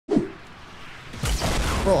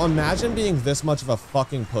Bro, imagine being this much of a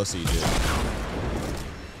fucking pussy, dude.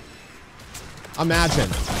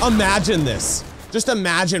 Imagine this. Just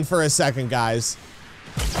imagine for a second, guys.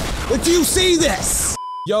 Like, do you see this?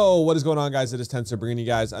 Yo, what is going on, guys? It is Tensor bringing you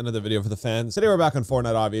guys another video for the fans. Today we're back on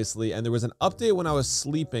Fortnite, obviously, and there was an update when I was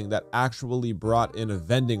sleeping that actually brought in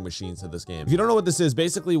vending machines to this game. If you don't know what this is,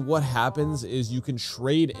 basically what happens is you can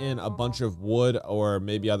trade in a bunch of wood or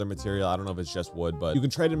maybe other material. I don't know if it's just wood, but you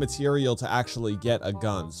can trade in material to actually get a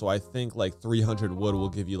gun. So I think like 300 wood will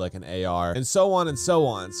give you like an AR and so on and so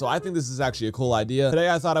on. So I think this is actually a cool idea.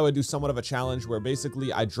 Today I thought I would do somewhat of a challenge where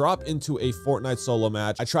basically I drop into a Fortnite solo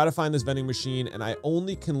match. I try to find this vending machine and I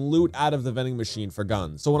only can loot out of the vending machine for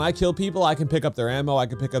guns. So when I kill people, I can pick up their ammo, I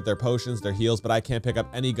can pick up their potions, their heals, but I can't pick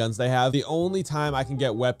up any guns they have. The only time I can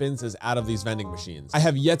get weapons is out of these vending machines. I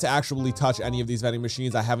have yet to actually touch any of these vending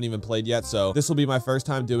machines. I haven't even played yet, so this will be my first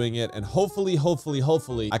time doing it, and hopefully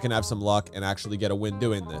I can have some luck and actually get a win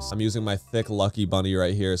doing this. I'm using my thick lucky bunny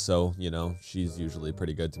right here, so you know, she's usually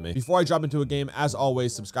pretty good to me. Before I drop into a game, as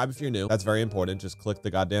always, subscribe if you're new. That's very important. Just click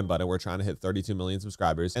the goddamn button. We're trying to hit 32 million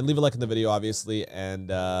subscribers, and leave a like in the video, obviously, and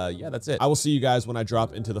yeah, that's it. I will see you guys when I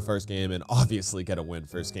drop into the first game and obviously get a win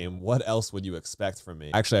first game. What else would you expect from me?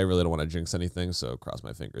 Actually, I really don't want to jinx anything, so cross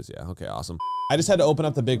my fingers. Yeah, okay, awesome. I just had to open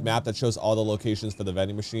up the big map that shows all the locations for the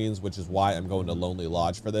vending machines, which is why I'm going to Lonely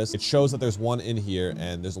Lodge for this. It shows that there's one in here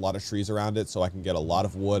and there's a lot of trees around it, so I can get a lot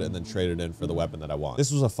of wood and then trade it in for the weapon that I want. This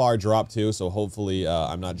was a far drop too, so hopefully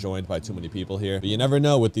I'm not joined by too many people here. But you never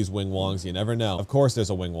know with these wing wongs, you never know. Of course there's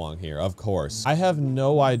a wing wong here, of course. I have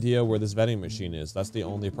no idea where this vending machine is. That's the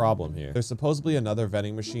only problem here. There's supposedly another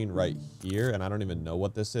vending machine right here, and I don't even know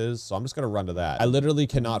what this is, so I'm just gonna run to that. I literally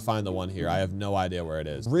cannot find the one here. I have no idea where it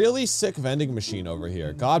is. Really sick vending machine over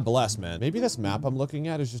here. God bless, man. Maybe this map I'm looking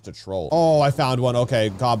at is just a troll. Oh, I found one. Okay,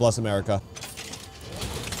 God bless America.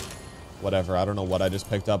 Whatever, I don't know what I just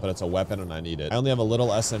picked up, but it's a weapon and I need it. I only have a little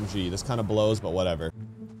SMG. This kind of blows, but whatever.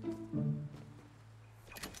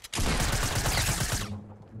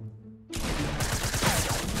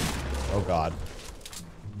 Oh God.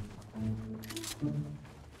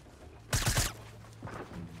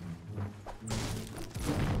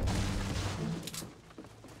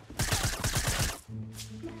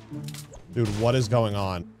 Dude, what is going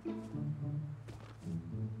on?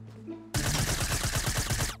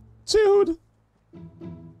 Dude!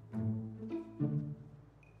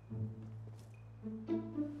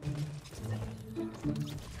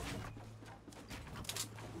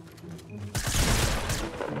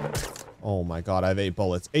 Oh my God, I have 8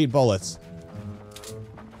 bullets. 8 bullets.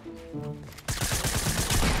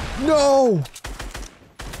 No!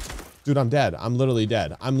 Dude, I'm dead. I'm literally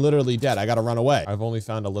dead. I'm literally dead. I gotta run away. I've only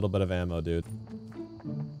found a little bit of ammo, dude.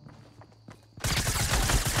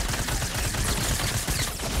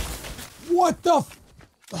 What the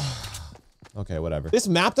f- Okay, whatever. This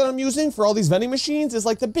map that I'm using for all these vending machines is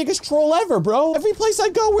like the biggest troll ever, bro. Every place I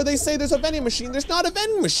go where they say there's a vending machine, there's not a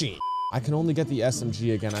vending machine. I can only get the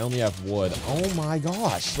SMG again. I only have wood. Oh my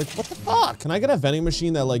gosh. Like, what the fuck? Can I get a vending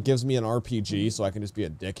machine that like gives me an RPG so I can just be a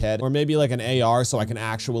dickhead? Or maybe like an AR so I can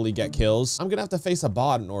actually get kills? I'm gonna have to face a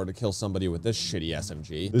bot in order to kill somebody with this shitty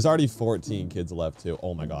SMG. There's already 14 kids left too.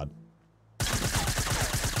 Oh my God.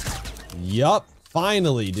 Yup.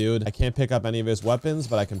 Finally, dude. I can't pick up any of his weapons,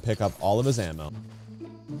 but I can pick up all of his ammo.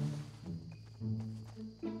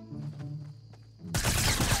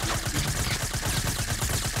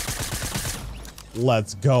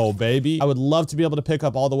 Let's go, baby. I would love to be able to pick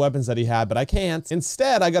up all the weapons that he had, but I can't.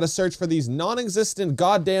 Instead, I gotta search for these non-existent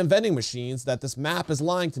goddamn vending machines that this map is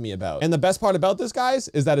lying to me about. And the best part about this, guys,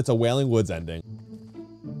 is that it's a Wailing Woods ending.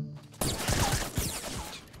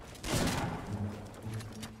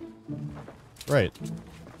 Right.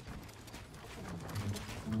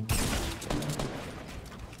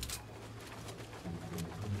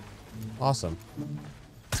 Awesome.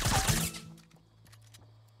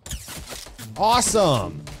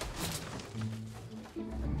 Awesome!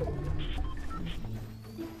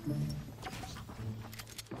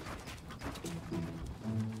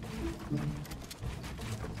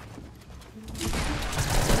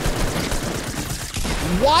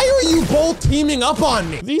 Why are you both teaming up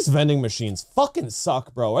on me? These vending machines fucking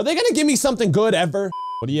suck, bro. Are they gonna give me something good ever?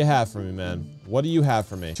 What do you have for me, man? What do you have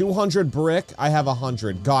for me? 200 brick? I have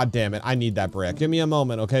 100. God damn it. I need that brick. Give me a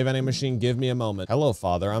moment, okay, vending machine? Give me a moment. Hello,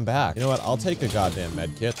 father. I'm back. You know what? I'll take a goddamn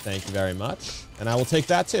med kit. Thank you very much. And I will take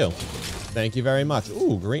that too. Thank you very much.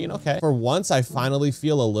 Ooh, green. Okay. For once, I finally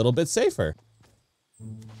feel a little bit safer.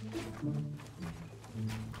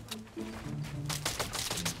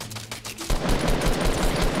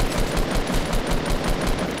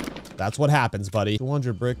 That's what happens, buddy.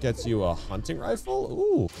 200 brick gets you a hunting rifle?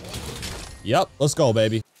 Ooh. Yep, let's go,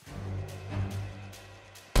 baby.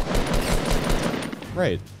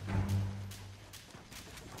 Great.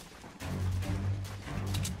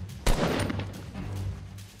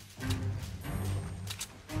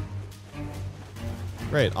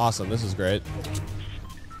 Great, awesome, this is great.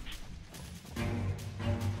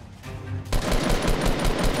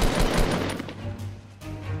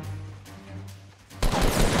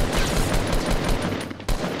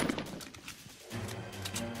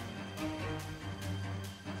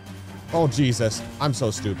 Oh, Jesus. I'm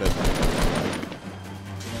so stupid.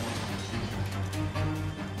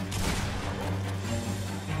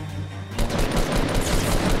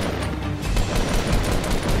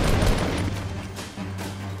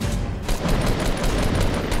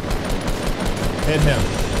 Hit him.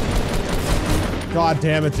 God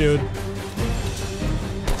damn it, dude.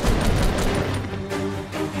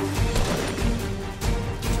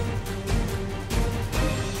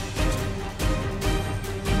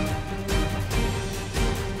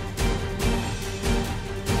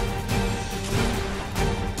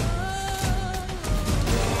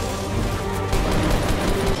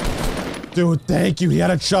 Dude, thank you. He had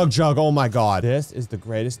a chug jug. Oh my God. This is the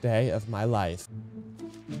greatest day of my life.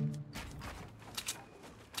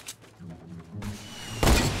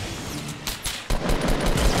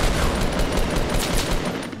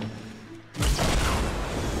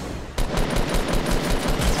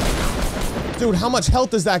 Dude, how much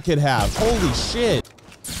health does that kid have? Holy shit.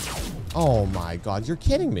 Oh my God, you're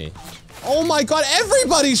kidding me. Oh my God,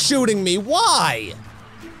 everybody's shooting me. Why?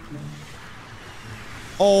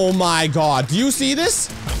 Oh my God, do you see this?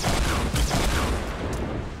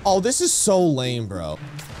 Oh, this is so lame, bro.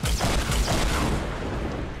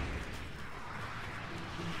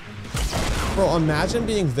 Bro, imagine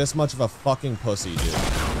being this much of a fucking pussy, dude.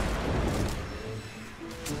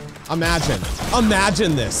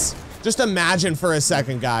 Imagine this. Just imagine for a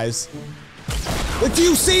second, guys. Like, do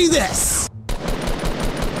you see this?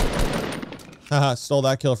 Haha, stole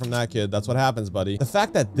that kill from that kid. That's what happens, buddy. The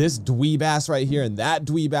fact that this dweeb ass right here and that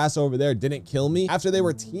dweeb ass over there didn't kill me after they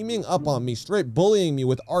were teaming up on me, straight bullying me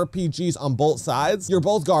with RPGs on both sides, you're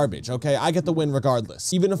both garbage, okay? I get the win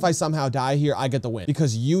regardless. Even if I somehow die here, I get the win.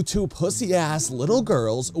 Because you two pussy ass little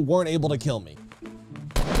girls weren't able to kill me.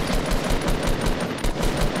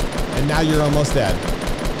 And now you're almost dead.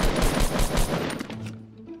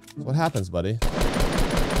 That's what happens, buddy.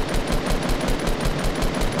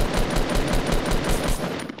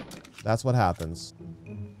 That's what happens.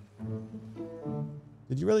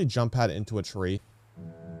 Did you really jump pad into a tree?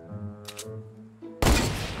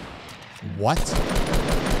 What?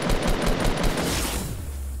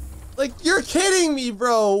 Like, you're kidding me,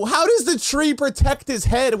 bro. How does the tree protect his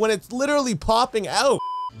head when it's literally popping out?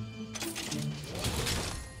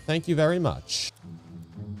 Thank you very much.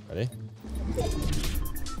 Ready?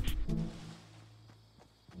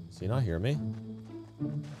 Does he not hear me?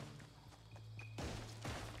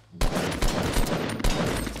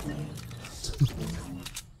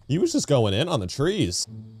 He was just going in on the trees.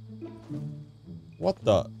 What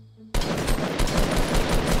the?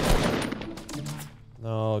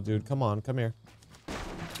 No, dude, come on, come here.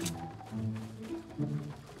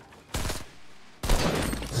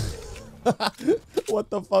 What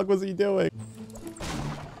the fuck was he doing?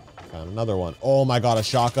 Found another one. Oh my God, a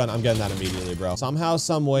shotgun. I'm getting that immediately, bro. Somehow,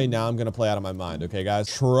 some way, now I'm gonna play out of my mind, okay, guys?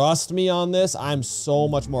 Trust me on this. I'm so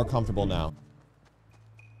much more comfortable now.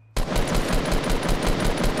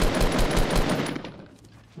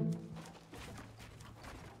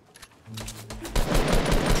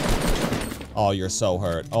 Oh, you're so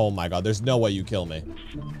hurt. Oh my God, there's no way you kill me.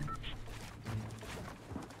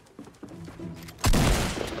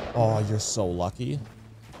 Oh, you're so lucky.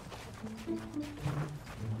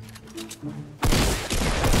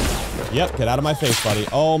 Yep, get out of my face, buddy.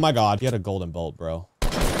 Oh my God, he had a golden bolt, bro.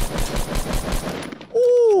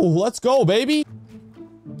 Ooh, let's go, baby.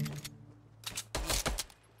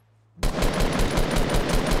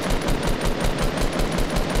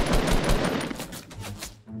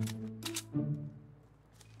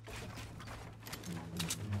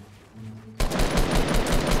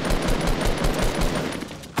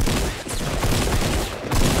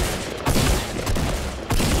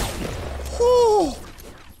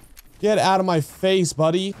 Get out of my face,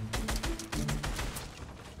 buddy.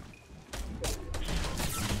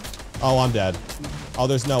 Oh, I'm dead. Oh,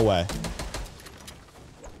 there's no way.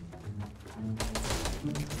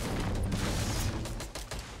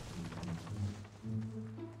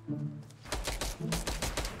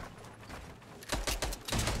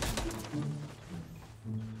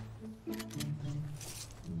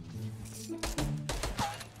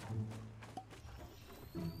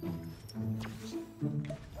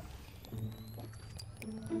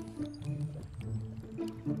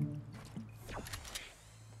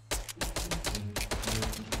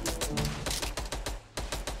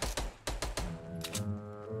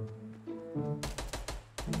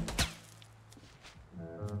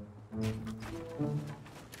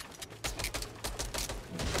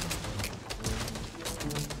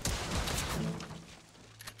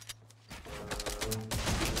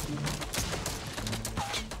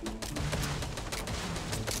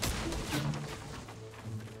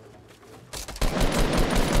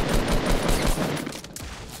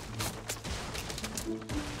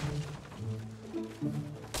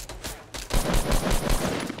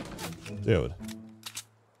 Dude.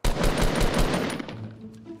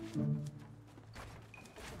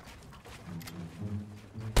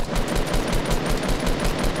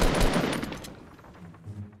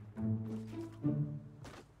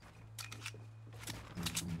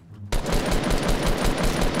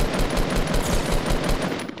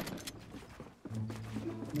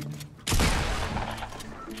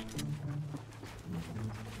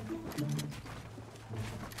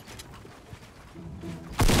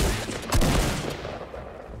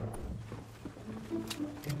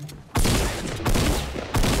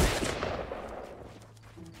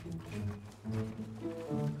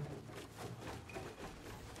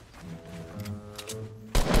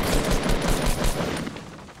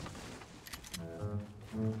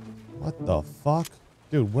 What the fuck?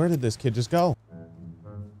 Dude, where did this kid just go?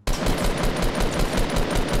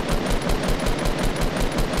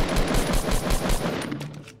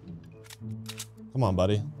 Come on,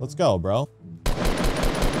 buddy. Let's go, bro.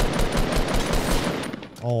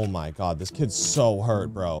 Oh my god, this kid's so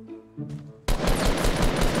hurt, bro.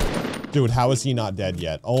 Dude, how is he not dead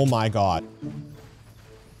yet? Oh my god.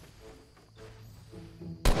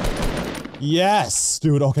 Yes!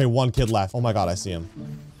 Dude, okay, one kid left. Oh my god, I see him.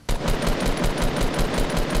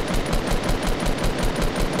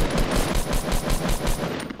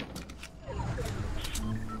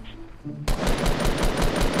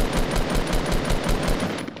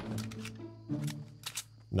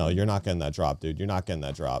 No, you're not getting that drop, dude. You're not getting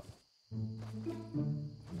that drop.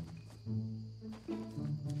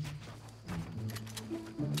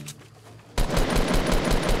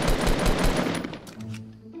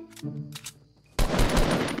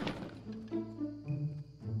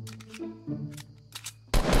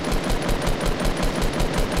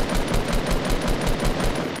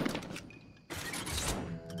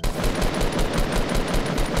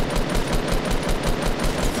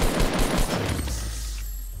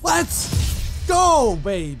 Let's go,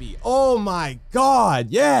 baby. Oh my god,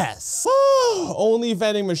 yes. Only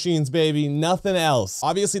vending machines, baby, nothing else.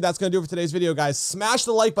 Obviously, that's gonna do it for today's video, guys. Smash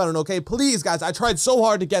the like button, okay? Please, guys, I tried so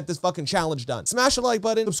hard to get this fucking challenge done. Smash the like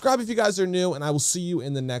button, subscribe if you guys are new, and I will see you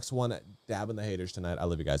in the next one. Dabbing the haters tonight. I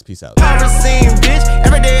love you guys. Peace out.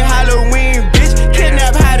 Every day Halloween, bitch.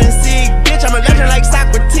 Kidnap,